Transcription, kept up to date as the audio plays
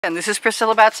And this is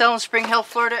Priscilla Batzell in Spring Hill,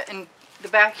 Florida, in the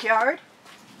backyard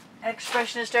at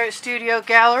Expressionist Art Studio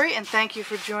Gallery, and thank you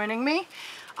for joining me.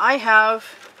 I have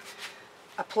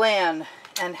a plan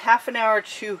and half an hour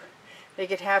to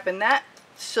make it happen. That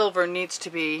silver needs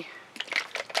to be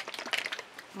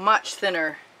much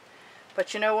thinner,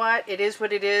 but you know what? It is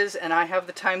what it is, and I have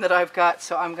the time that I've got,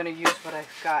 so I'm going to use what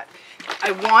I've got.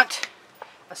 I want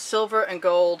a silver and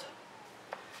gold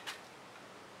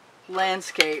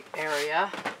landscape area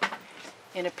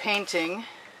in a painting,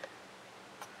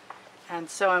 and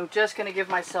so I'm just going to give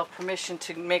myself permission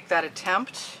to make that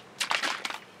attempt,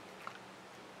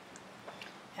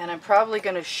 and I'm probably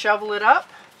going to shovel it up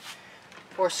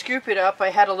or scoop it up.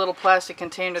 I had a little plastic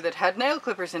container that had nail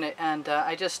clippers in it, and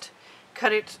I just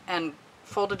cut it and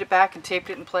folded it back and taped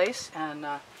it in place, and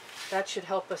that should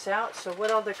help us out. So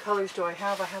what other colors do I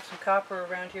have? I have some copper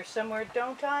around here somewhere,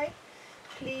 don't I?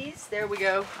 Please. There we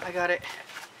go. I got it.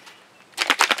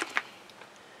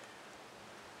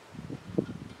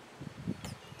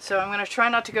 So I'm going to try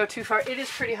not to go too far. It is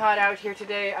pretty hot out here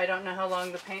today. I don't know how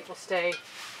long the paint will stay.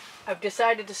 I've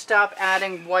decided to stop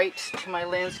adding white to my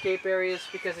landscape areas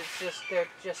because they're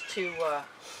just too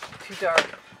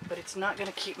dark. But it's not going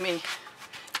to keep me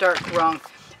dark wrong.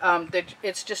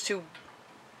 It's just too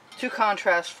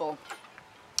contrastful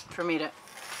for me to.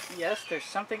 Yes, there's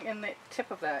something in the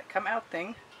tip of that. Come out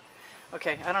thing.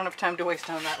 Okay, I don't have time to waste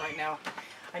on that right now.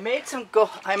 I made some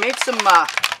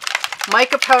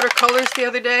mica powder colors the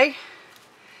other day,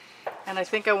 and I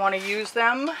think I want to use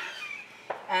them.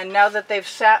 And now that they've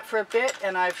sat for a bit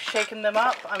and I've shaken them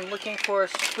up, I'm looking for a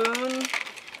spoon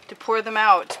to pour them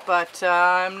out, but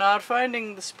I'm not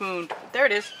finding the spoon. There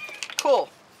it is. Cool.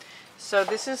 So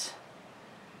this is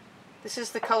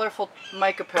the colorful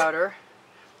mica powder.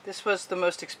 This was the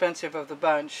most expensive of the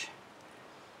bunch,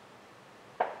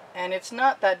 and it's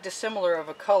not that dissimilar of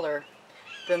a color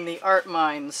than the Art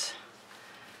Minds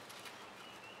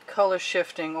color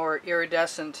shifting or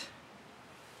iridescent.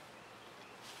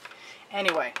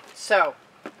 Anyway, so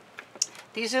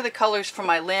these are the colors for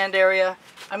my land area.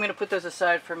 I'm going to put those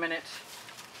aside for a minute,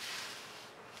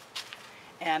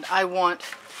 and I want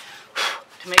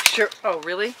to make sure. Oh,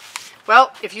 really?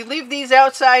 Well, if you leave these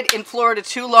outside in Florida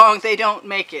too long, they don't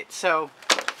make it. So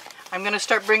I'm going to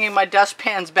start bringing my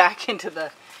dustpans back into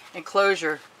the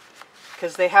enclosure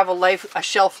because they have a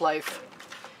shelf life.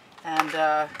 And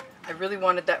I really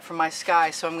wanted that for my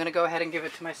sky, so I'm going to go ahead and give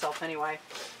it to myself anyway.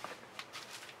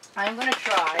 I'm going to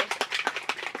try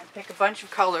and pick a bunch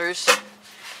of colors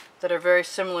that are very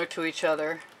similar to each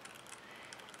other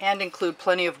and include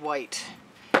plenty of white.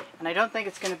 And I don't think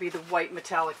it's going to be the white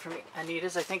metallic from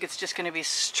Anita's. I think it's just going to be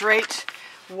straight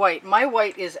white. My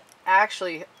white is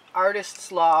actually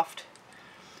Artist's Loft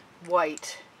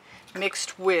white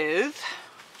mixed with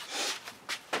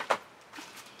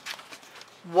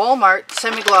Walmart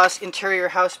semi-gloss interior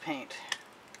house paint.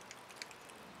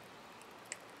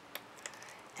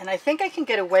 And I think I can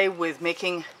get away with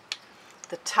making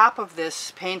the top of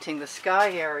this painting, the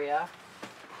sky area.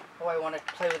 Oh, I want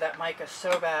to play with that mica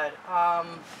so bad.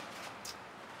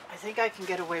 I think I can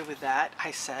get away with that,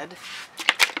 I said.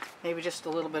 Maybe just a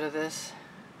little bit of this.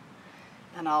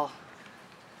 And I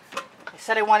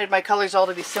said I wanted my colors all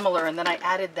to be similar, and then I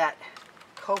added that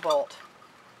cobalt.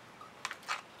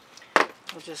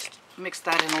 We'll just mix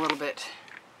that in a little bit.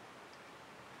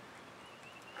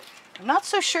 I'm not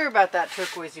so sure about that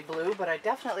turquoisey blue, but I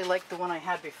definitely like the one I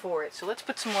had before it. So let's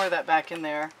put some more of that back in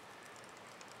there.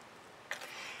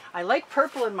 I like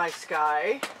purple in my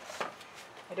sky.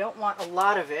 I don't want a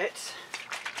lot of it.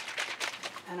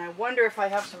 And I wonder if I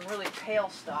have some really pale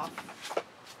stuff.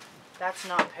 That's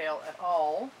not pale at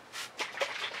all.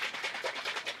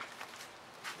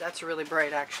 That's really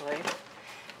bright, actually.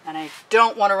 And I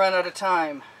don't want to run out of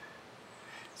time.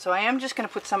 So I am just going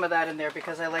to put some of that in there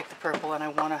because I like the purple, and I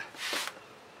want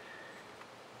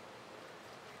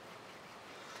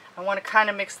to kind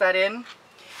of mix that in.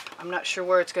 I'm not sure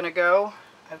where it's going to go.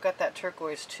 I've got that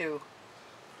turquoise too.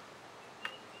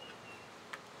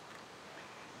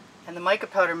 And the mica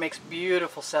powder makes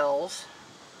beautiful cells.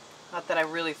 Not that I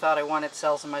really thought I wanted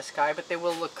cells in my sky, but they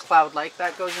will look cloud-like.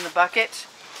 That goes in the bucket.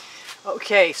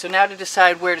 Okay, so now to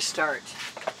decide where to start.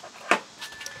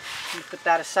 I'm going to put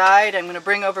that aside. I'm going to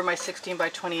bring over my 16 by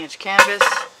 20 inch canvas.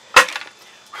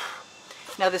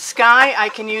 Now the sky, I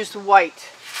can use the white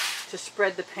to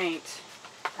spread the paint.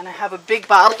 And I have a big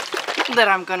bottle that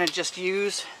I'm going to just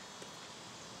use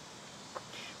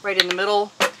right in the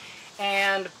middle.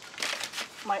 And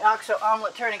my OXO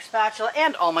omelet turning spatula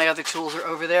and all my other tools are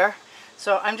over there.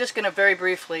 So I'm just going to very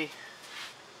briefly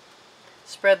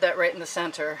spread that right in the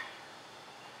center.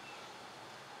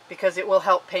 because it will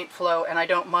help paint flow, and I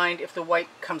don't mind if the white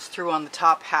comes through on the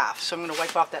top half. So I'm going to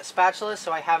wipe off that spatula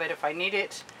so I have it if I need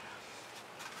it,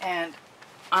 and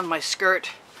on my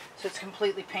skirt so it's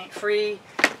completely paint free,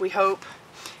 we hope.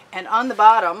 And on the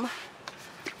bottom,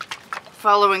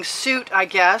 following suit, I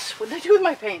guess, what did I do with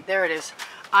my paint? There it is.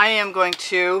 I am going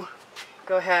to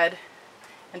go ahead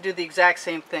and do the exact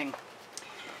same thing,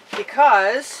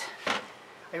 because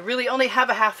I really only have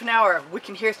a half an hour. We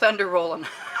can hear thunder rolling.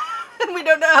 And we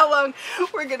don't know how long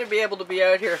we're going to be able to be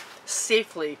out here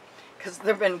safely, because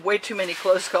there have been way too many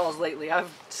close calls lately.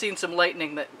 I've seen some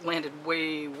lightning that landed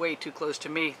way, way too close to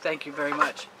me. Thank you very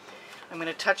much. I'm going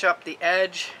to touch up the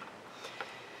edge.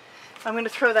 I'm going to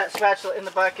throw that spatula in the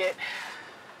bucket.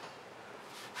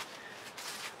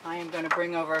 I am going to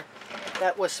bring over,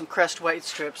 that was some crest white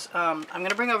strips. I'm going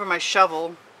to bring over my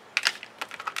shovel.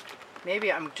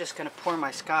 Maybe I'm just going to pour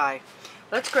my sky.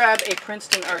 Let's grab a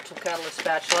Princeton Artful Catalyst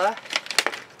spatula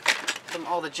from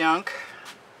all the junk.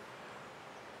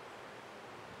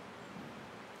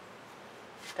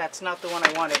 That's not the one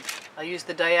I wanted. I'll use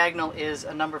the diagonal is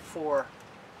a number 4.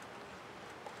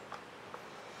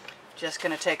 Just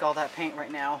going to take all that paint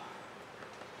right now.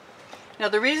 Now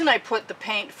the reason I put the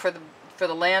paint for the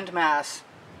landmass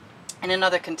in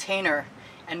another container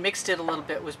and mixed it a little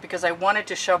bit was because I wanted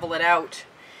to shovel it out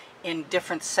in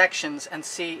different sections and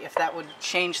see if that would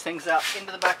change things up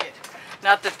into the bucket.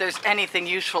 Not that there's anything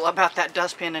useful about that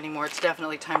dustpan anymore. It's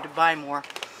definitely time to buy more.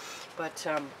 But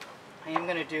I am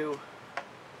going to do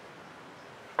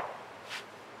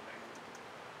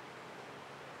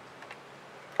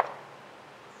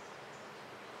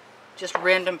just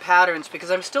random patterns, because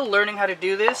I'm still learning how to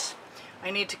do this. I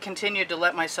need to continue to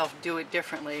let myself do it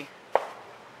differently.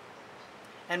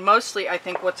 And mostly I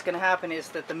think what's going to happen is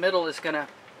that the middle is going to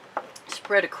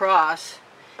spread across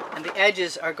and the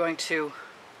edges are going to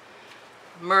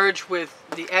merge with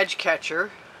the edge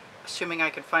catcher, assuming I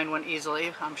can find one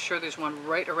easily. I'm sure there's one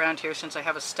right around here since I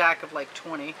have a stack of like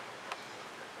 20.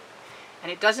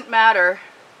 And it doesn't matter.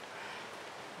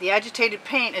 The agitated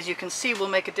paint, as you can see, will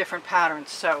make a different pattern,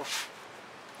 so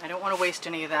I don't want to waste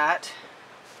any of that.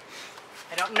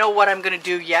 I don't know what I'm going to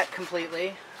do yet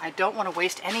completely. I don't want to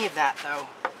waste any of that though.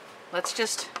 Let's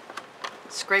just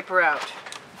scrape her out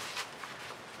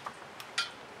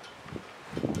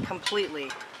completely.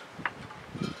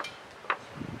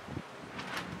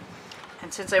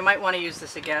 And since I might want to use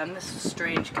this again, this is a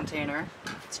strange container.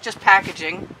 It's just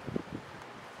packaging.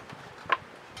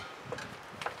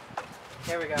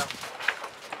 There we go.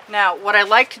 Now, what I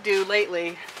like to do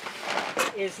lately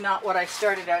is not what I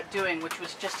started out doing, which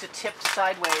was just to tip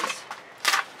sideways.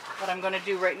 What I'm going to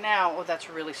do right now, oh, that's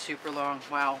really super long.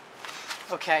 Wow.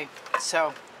 Okay,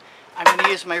 so I'm going to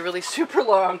use my really super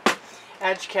long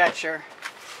edge catcher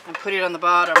and put it on the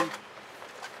bottom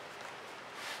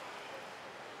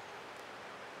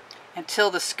until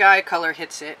the sky color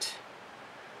hits it.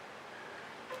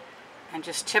 And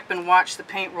just tip and watch the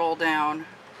paint roll down.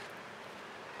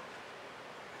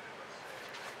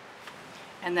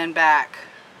 And then back,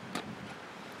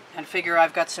 and figure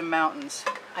I've got some mountains.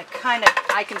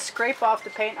 I can scrape off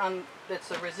the paint on that's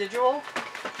the residual.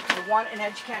 I want an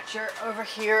edge catcher over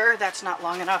here. That's not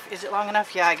long enough. Is it long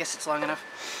enough? Yeah, I guess it's long enough.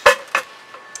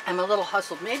 I'm a little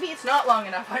hustled. Maybe it's not long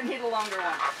enough. I need a longer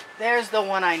one. There's the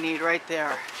one I need right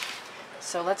there.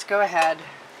 So let's go ahead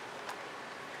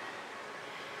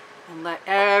and let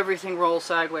everything roll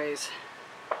sideways.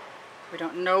 We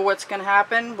don't know what's going to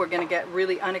happen. We're going to get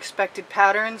really unexpected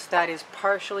patterns. That is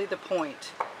partially the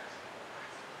point.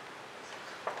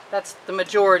 That's the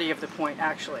majority of the point,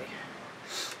 actually.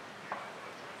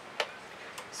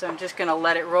 So I'm just going to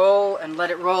let it roll and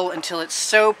let it roll until it's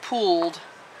so pooled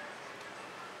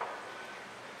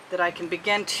that I can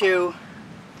begin to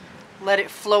let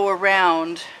it flow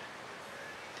around.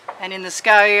 And in the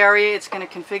sky area, it's going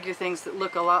to configure things that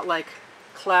look a lot like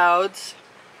clouds.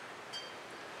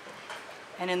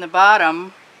 And in the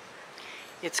bottom,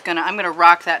 I'm going to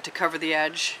rock that to cover the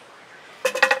edge.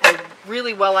 And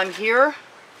really, while I'm here,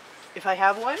 if I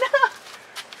have one,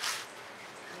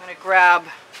 I'm going to grab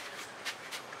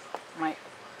my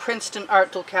Princeton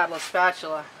Artful Catalyst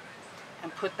spatula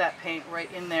and put that paint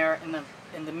right in there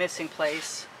in the missing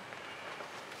place.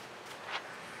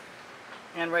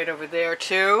 And right over there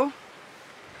too.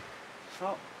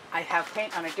 Oh, I have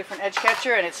paint on a different edge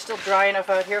catcher and it's still dry enough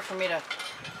out here for me to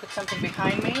put something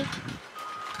behind me.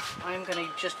 I'm going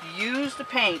to just use the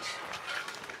paint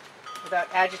without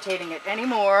agitating it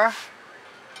anymore.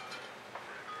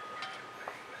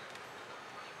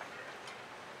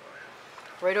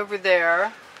 Right over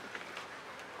there.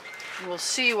 And we'll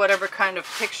see whatever kind of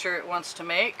picture it wants to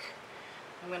make.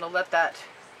 I'm going to let that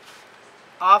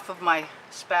off of my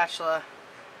spatula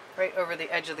right over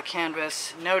the edge of the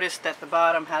canvas. Notice that the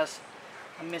bottom has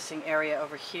a missing area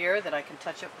over here that I can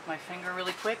touch up with my finger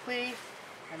really quickly,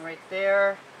 and right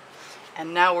there.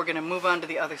 And now we're going to move on to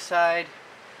the other side.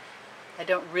 I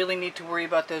don't really need to worry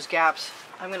about those gaps.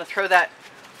 I'm going to throw that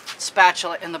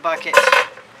spatula in the bucket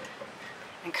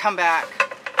and come back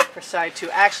for side 2.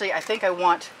 Actually, I think I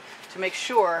want to make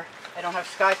sure I don't have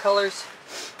sky colors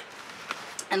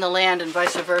in the land and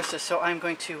vice versa, so I'm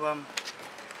going to, wow,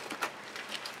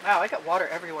 I got water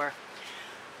everywhere.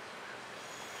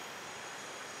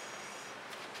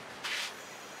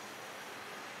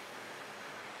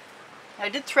 I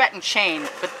did threaten chain,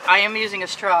 but I am using a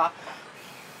straw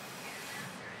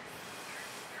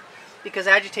because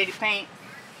agitated paint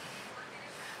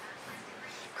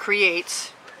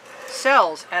creates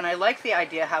cells, and I like the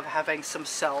idea of having some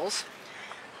cells.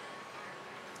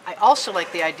 I also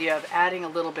like the idea of adding a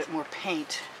little bit more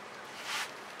paint.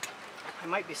 I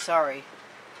might be sorry,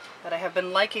 but I have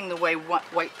been liking the way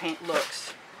white paint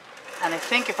looks, and I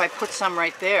think if I put some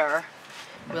right there,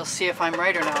 we'll see if I'm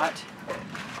right or not.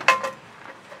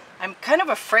 I'm kind of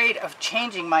afraid of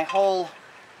changing my whole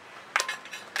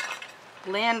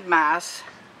land mass,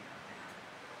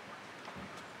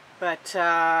 but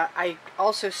I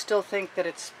also still think that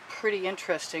it's pretty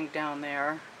interesting down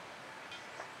there.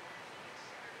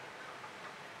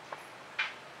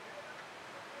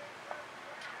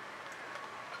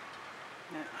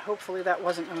 Now, hopefully that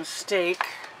wasn't a mistake.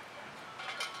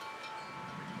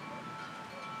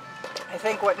 I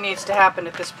think what needs to happen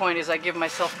at this point is I give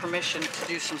myself permission to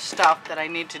do some stuff that I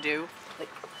need to do. Like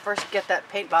first get that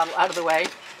paint bottle out of the way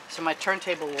so my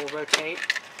turntable will rotate.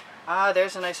 Ah,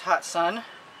 there's a nice hot sun.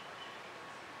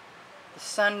 The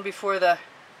sun before the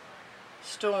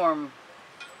storm.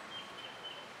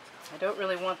 I don't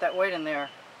really want that white in there,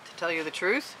 to tell you the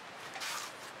truth.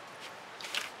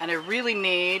 And I really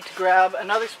need to grab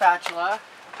another spatula.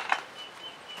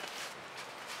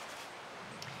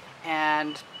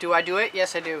 And do I do it?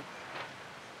 Yes, I do.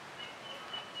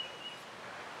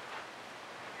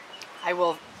 I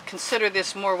will consider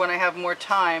this more when I have more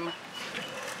time,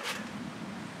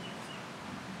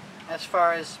 as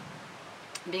far as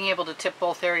being able to tip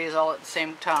both areas all at the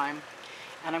same time.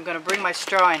 And I'm going to bring my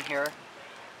straw in here.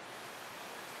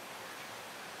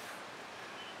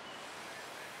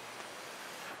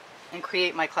 And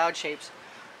create my cloud shapes.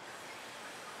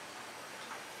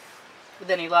 With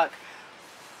any luck.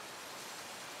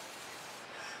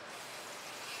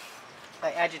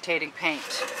 By agitating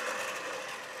paint.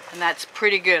 And that's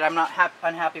pretty good. I'm not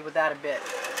unhappy with that a bit.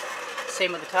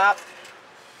 Same with the top.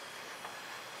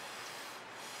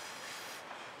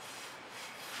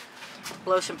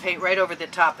 Blow some paint right over the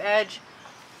top edge.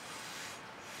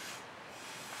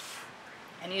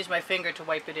 And use my finger to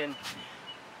wipe it in.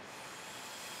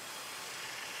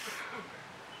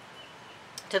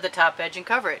 To the top edge and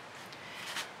cover it.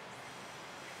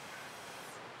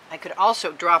 I could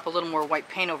also drop a little more white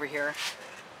paint over here.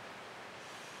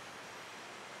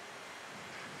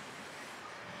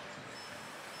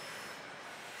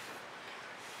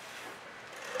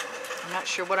 I'm not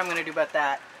sure what I'm going to do about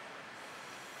that.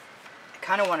 I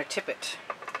kind of want to tip it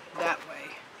that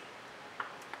way.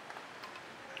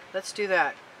 Let's do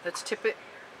that. Let's tip it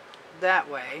that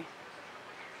way.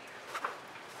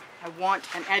 I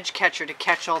want an edge catcher to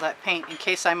catch all that paint in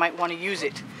case I might want to use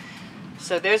it.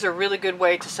 So there's a really good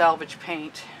way to salvage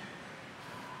paint.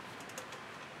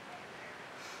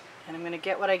 And I'm going to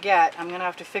get what I get. I'm going to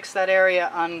have to fix that area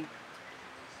on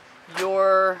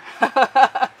your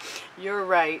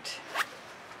right.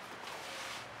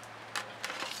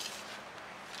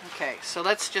 Okay, so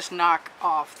let's just knock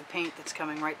off the paint that's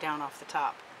coming right down off the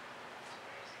top.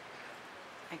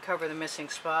 And cover the missing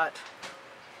spot.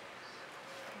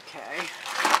 Okay.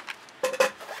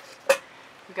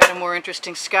 We've got a more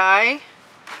interesting sky.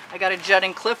 I got a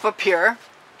jutting cliff up here.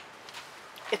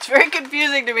 It's very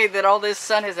confusing to me that all this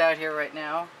sun is out here right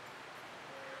now.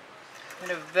 I'm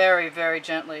going to very, very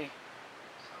gently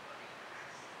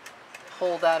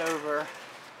pull that over,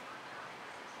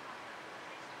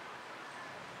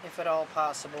 if at all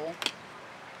possible.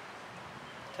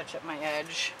 Touch up my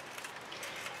edge.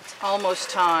 It's almost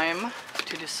time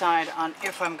to decide on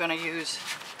if I'm going to use...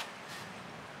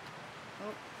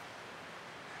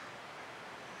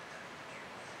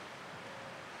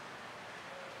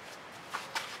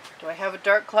 Do I have a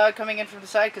dark cloud coming in from the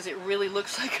side? Because it really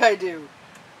looks like I do.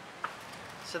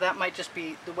 So that might just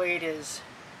be the way it is.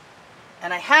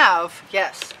 And I have,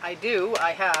 yes, I do,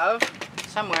 I have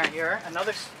somewhere here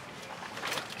another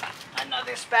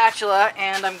spatula,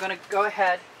 and I'm going to go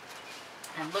ahead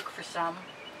and look for some.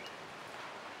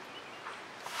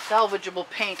 salvageable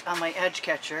paint on my edge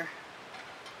catcher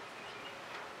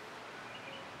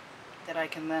that I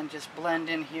can then just blend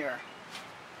in here.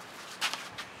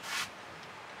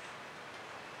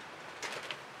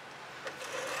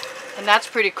 And that's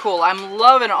pretty cool. I'm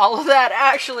loving all of that,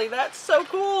 actually. That's so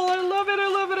cool. I love it, I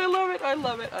love it, I love it, I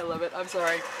love it, I love it. I'm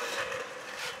sorry.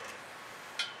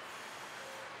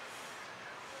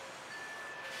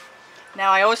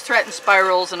 Now, I always threaten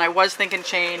spirals, and I was thinking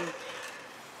chain.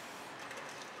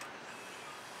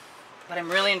 But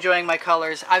I'm really enjoying my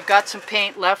colors. I've got some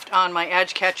paint left on my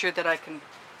edge catcher that I can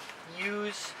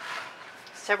use.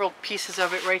 Several pieces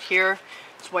of it right here.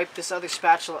 Let's wipe this other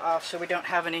spatula off so we don't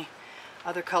have any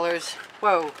other colors.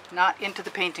 Whoa, not into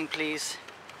the painting, please.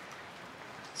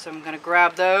 So I'm going to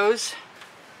grab those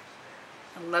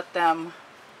and let them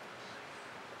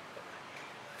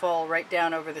fall right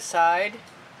down over the side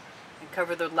and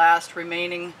cover the last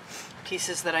remaining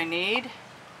pieces that I need.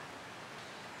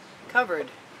 Covered.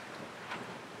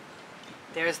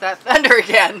 There's that thunder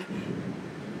again.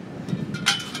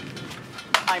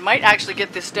 I might actually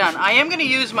get this done. I am going to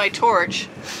use my torch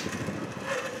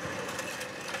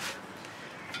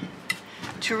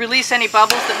to release any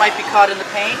bubbles that might be caught in the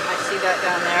paint. I see that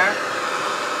down there.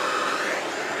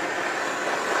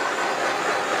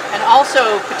 And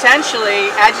also,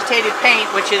 potentially, agitated paint,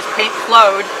 which is paint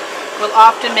flowed, will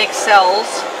often make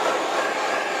cells.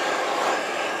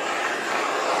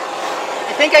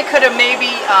 I think I could have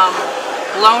maybe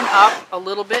blown up a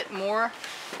little bit more.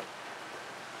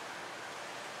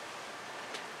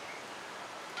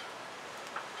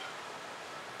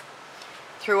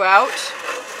 Throughout,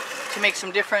 to make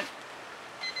some different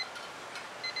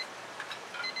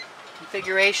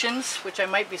configurations, which I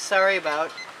might be sorry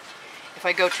about if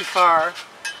I go too far.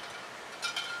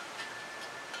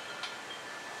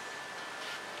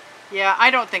 Yeah,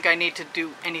 I don't think I need to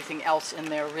do anything else in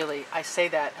there, really. I say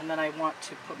that, and then I want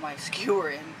to put my skewer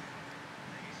in.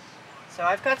 So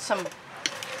I've got some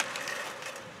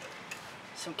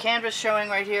canvas showing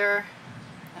right here.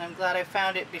 And I'm glad I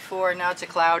found it before. Now it's a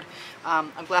cloud.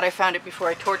 I'm glad I found it before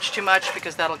I torch too much,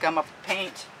 because that'll gum up the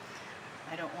paint.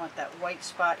 I don't want that white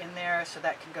spot in there, so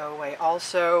that can go away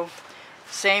also.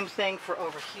 Same thing for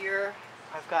over here.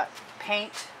 I've got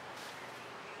paint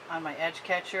on my edge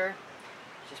catcher.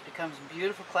 It just becomes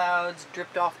beautiful clouds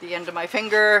dripped off the end of my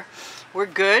finger. We're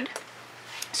good.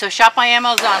 So shop my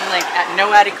Amazon link at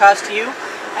no added cost to you,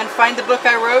 and find the book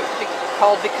I wrote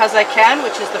called Because I Can,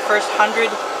 which is the first 100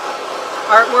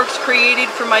 artworks created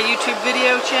for my YouTube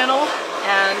video channel.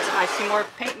 And I see more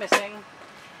paint missing.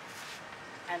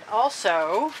 And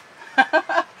also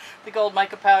the gold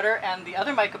mica powder and the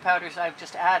other mica powders I've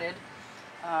just added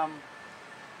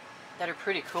that are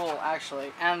pretty cool,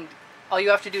 actually. And all you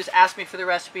have to do is ask me for the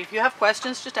recipe. If you have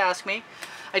questions, just ask me.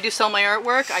 I do sell my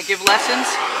artwork. I give lessons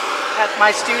at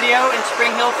my studio in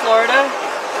Spring Hill, Florida.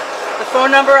 The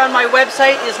phone number on my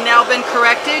website has now been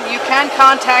corrected. You can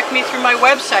contact me through my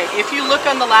website. If you look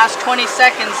on the last 20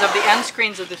 seconds of the end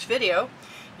screens of this video,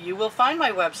 you will find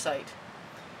my website,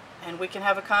 and we can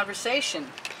have a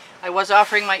conversation. I was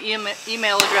offering my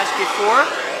email address before,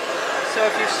 so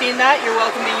if you've seen that, you're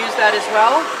welcome to use that as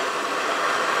well.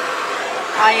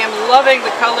 I am loving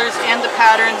the colors and the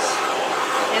patterns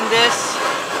in this.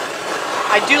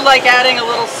 I do like adding a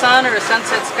little sun or a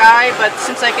sunset sky, but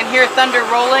since I can hear thunder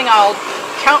rolling, I'll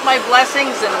count my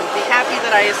blessings and be happy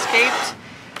that I escaped.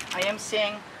 I am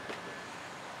seeing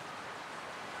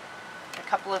a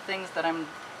couple of things that I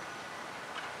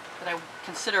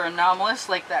consider anomalous,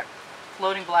 like that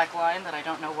floating black line that I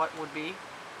don't know what would be.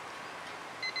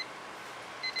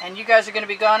 And you guys are going to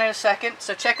be gone in a second,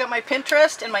 so check out my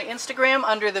Pinterest and my Instagram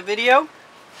under the video,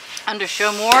 under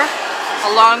Show More,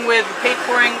 along with the paint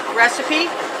pouring recipe.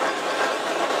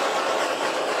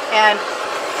 And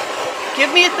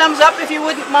give me a thumbs up if you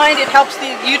wouldn't mind. It helps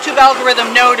the YouTube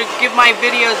algorithm know to give my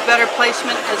videos better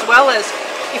placement, as well as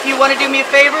if you want to do me a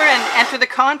favor and enter the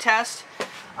contest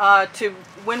to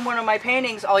win one of my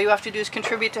paintings, all you have to do is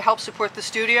contribute to help support the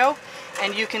studio.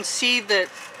 And you can see the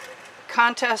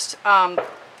contest,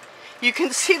 you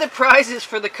can see the prizes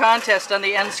for the contest on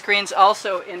the end screens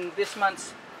also in this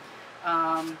month's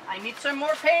I need some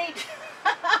more paint.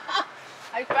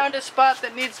 I found a spot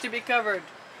that needs to be covered.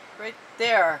 Right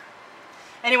there.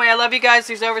 Anyway, I love you guys.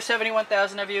 There's over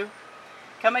 71,000 of you.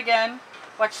 Come again.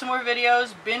 Watch some more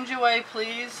videos. Binge away,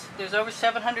 please. There's over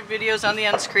 700 videos on the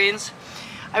end screens.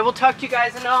 I will talk to you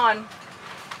guys anon.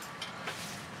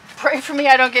 Pray for me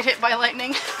I don't get hit by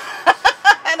lightning.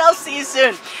 And I'll see you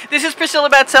soon. This is Priscilla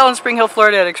Batzell in Spring Hill,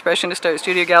 Florida at Expressionist Art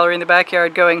Studio Gallery in the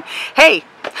backyard going, hey,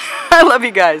 I love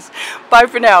you guys. Bye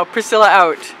for now. Priscilla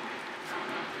out.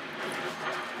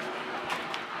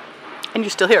 And you're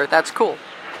still here. That's cool.